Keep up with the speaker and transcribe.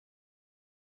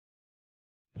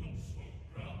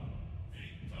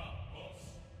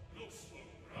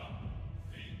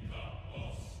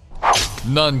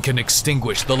None can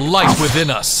extinguish the light within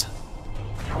us.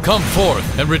 Come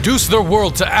forth and reduce their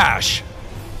world to ash.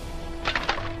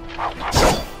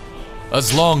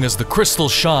 As long as the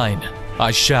crystals shine,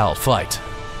 I shall fight.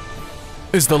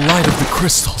 Is the light of the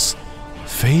crystals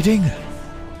fading?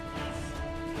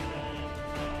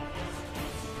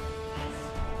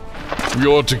 We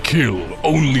are to kill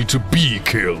only to be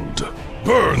killed.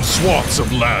 Burn swaths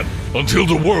of land until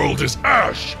the world is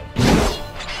ash.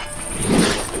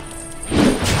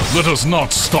 Let us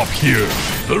not stop here.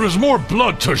 There is more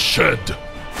blood to shed.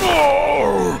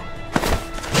 Oh!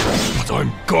 But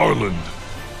I'm Garland.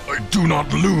 I do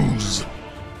not lose.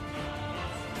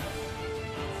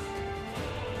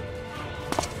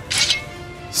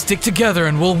 Stick together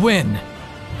and we'll win.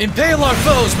 Impale our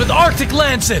foes with Arctic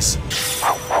lances!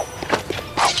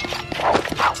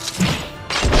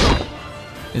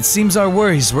 It seems our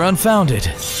worries were unfounded.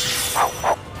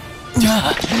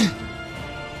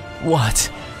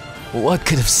 What? What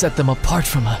could have set them apart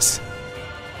from us?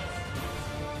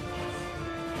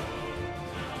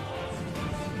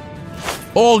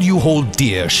 All you hold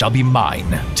dear shall be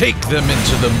mine. Take them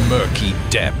into the murky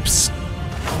depths.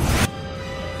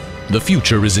 The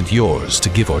future isn't yours to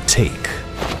give or take.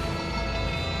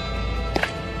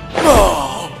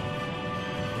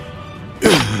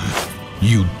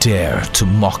 You dare to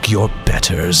mock your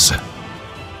betters.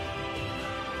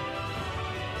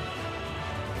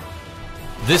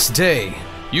 This day,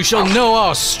 you shall know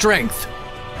our strength.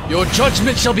 Your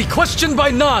judgment shall be questioned by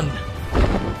none.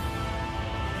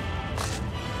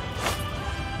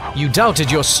 You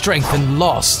doubted your strength and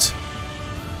lost.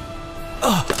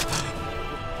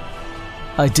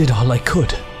 I did all I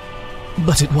could,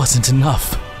 but it wasn't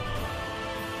enough.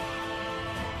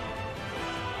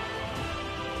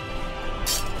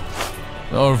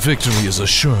 Our victory is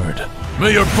assured.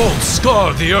 May your bolts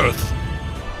scar the earth!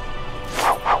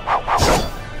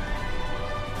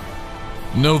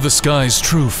 Know the sky's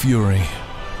true fury.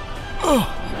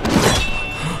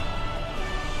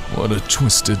 What a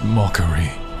twisted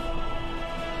mockery.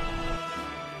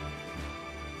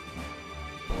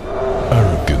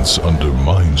 Arrogance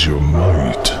undermines your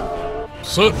might.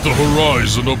 Set the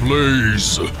horizon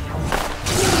ablaze.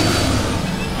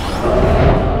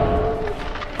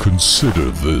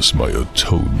 Consider this my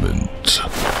atonement.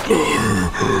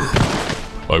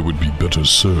 I would be better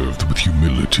served with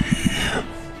humility.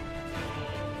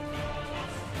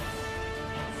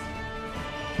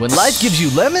 When life gives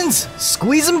you lemons,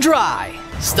 squeeze them dry.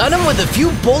 Stun them with a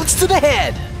few bolts to the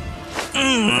head.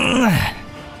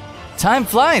 Time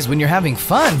flies when you're having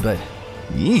fun, but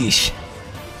yeesh.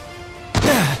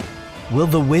 Will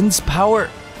the wind's power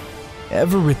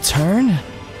ever return?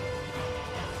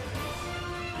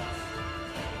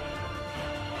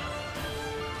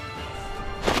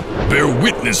 Bear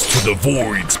witness to the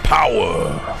void's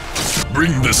power.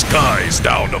 Bring the skies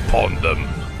down upon them.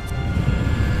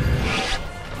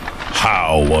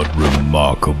 How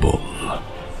unremarkable.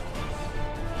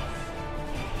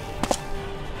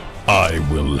 I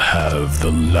will have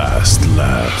the last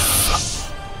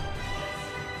laugh.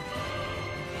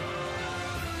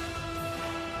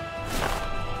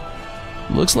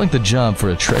 Looks like the job for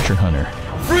a treasure hunter.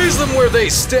 Freeze them where they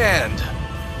stand!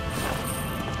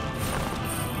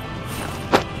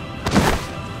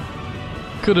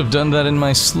 Could have done that in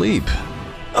my sleep.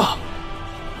 Oh.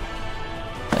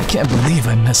 I can't believe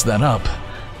I messed that up.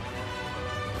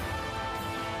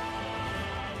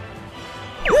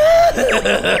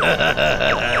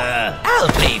 I'll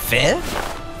play fair.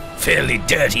 Fairly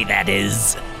dirty, that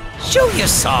is. Show your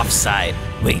soft side.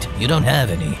 Wait, you don't have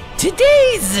any.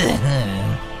 Today's...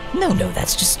 No,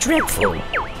 that's just dreadful.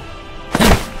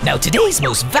 Now, today's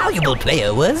most valuable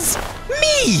player was...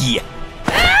 me!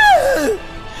 Ah!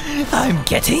 I'm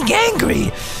getting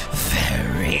angry.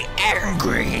 Very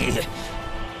angry.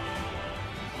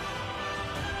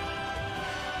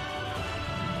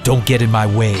 Don't get in my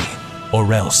way,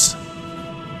 or else.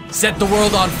 Set the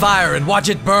world on fire and watch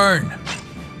it burn!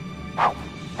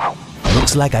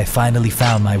 Looks like I finally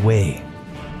found my way.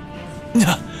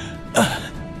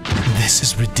 This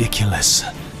is ridiculous.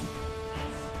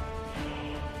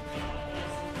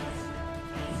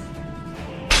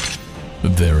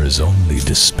 There is only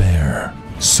despair.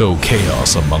 Sow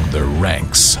chaos among their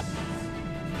ranks.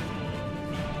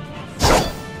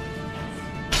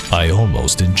 I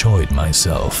almost enjoyed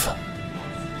myself.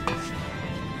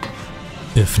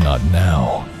 If not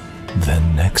now,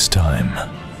 then next time.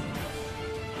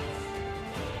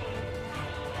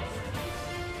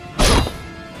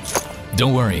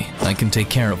 Don't worry, I can take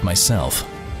care of myself.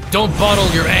 Don't bottle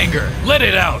your anger, let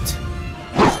it out!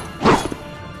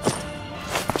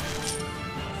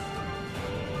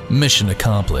 Mission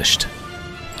accomplished.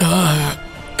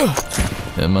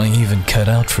 Am I even cut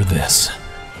out for this?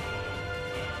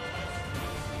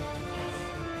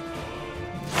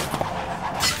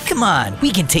 Come on,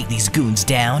 we can take these goons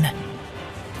down.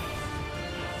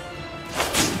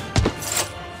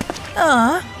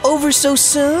 Over so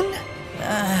soon?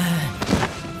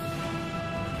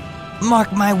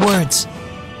 Mark my words,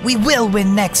 we will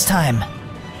win next time.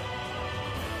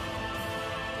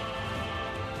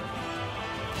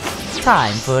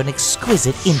 Time for an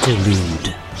exquisite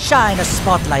interlude. Shine a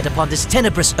spotlight upon this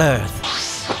tenebrous earth.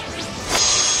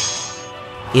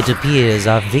 It appears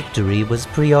our victory was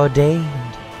preordained.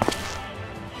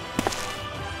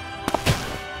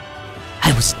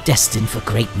 I was destined for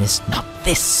greatness, not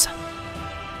this.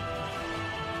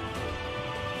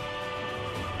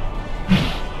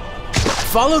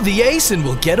 Follow the ace and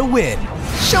we'll get a win.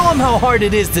 Show him how hard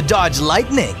it is to dodge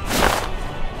lightning.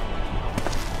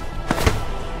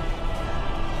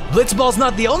 Blitzball's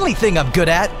not the only thing I'm good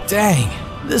at. Dang,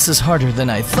 this is harder than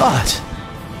I thought.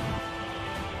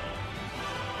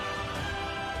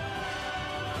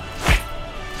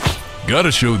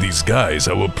 Gotta show these guys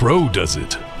how a pro does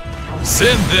it.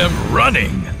 Send them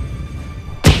running!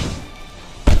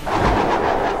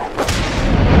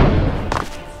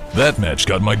 That match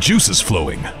got my juices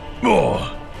flowing.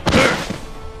 Oh.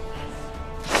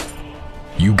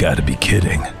 You gotta be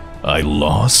kidding. I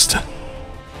lost?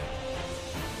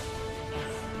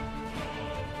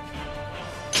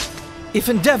 If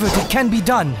endeavored, it can be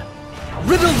done.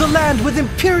 Riddle the land with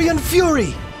Empyrean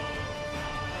fury!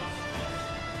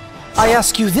 I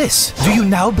ask you this, do you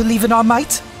now believe in our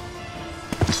might?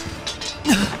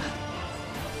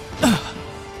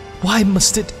 Why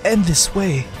must it end this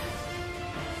way?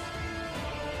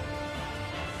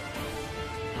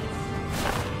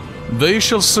 They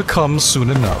shall succumb soon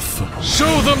enough.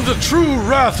 Show them the true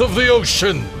wrath of the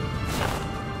ocean!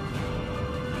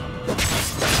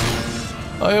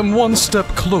 I am one step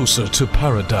closer to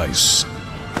paradise.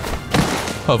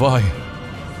 Have I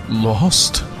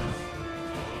lost?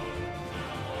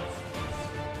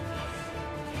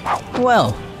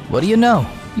 Well, what do you know?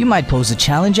 You might pose a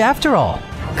challenge after all.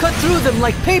 Cut through them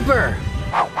like paper!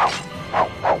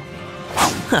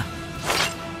 Huh.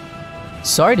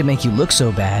 Sorry to make you look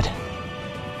so bad.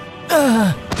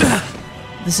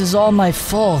 This is all my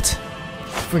fault.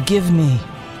 Forgive me.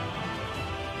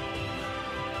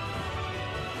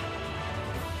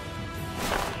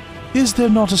 Is there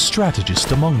not a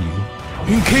strategist among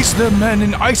you? In case there are men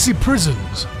in icy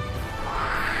prisons.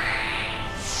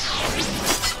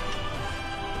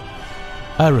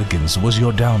 Arrogance was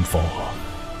your downfall.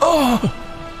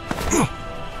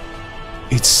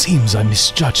 It seems I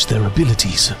misjudged their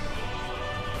abilities.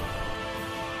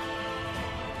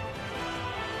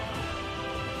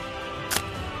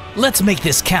 Let's make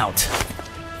this count.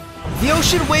 The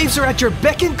ocean waves are at your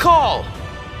beck and call!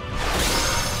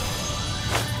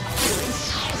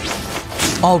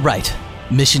 All right,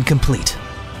 mission complete.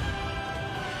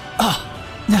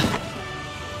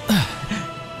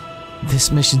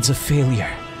 This mission's a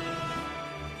failure.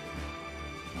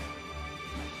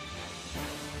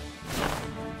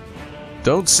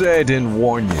 Don't say I didn't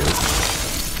warn you.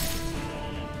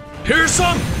 Here's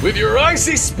some with your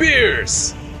icy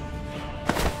spears!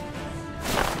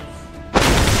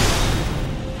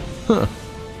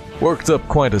 Worked up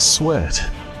quite a sweat.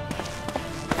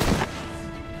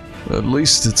 At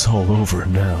least it's all over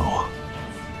now.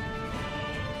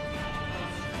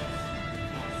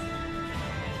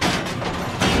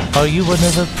 Are you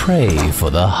another prey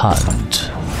for the hunt?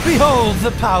 Behold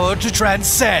the power to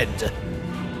transcend!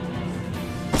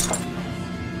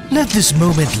 Let this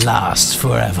moment last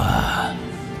forever.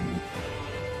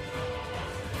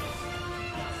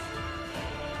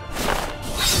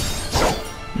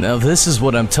 Now this is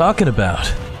what I'm talking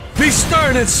about. Be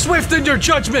stern and swift in your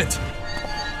judgment!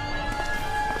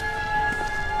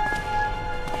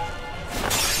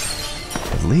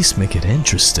 At least make it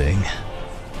interesting.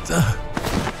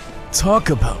 Talk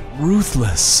about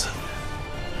ruthless.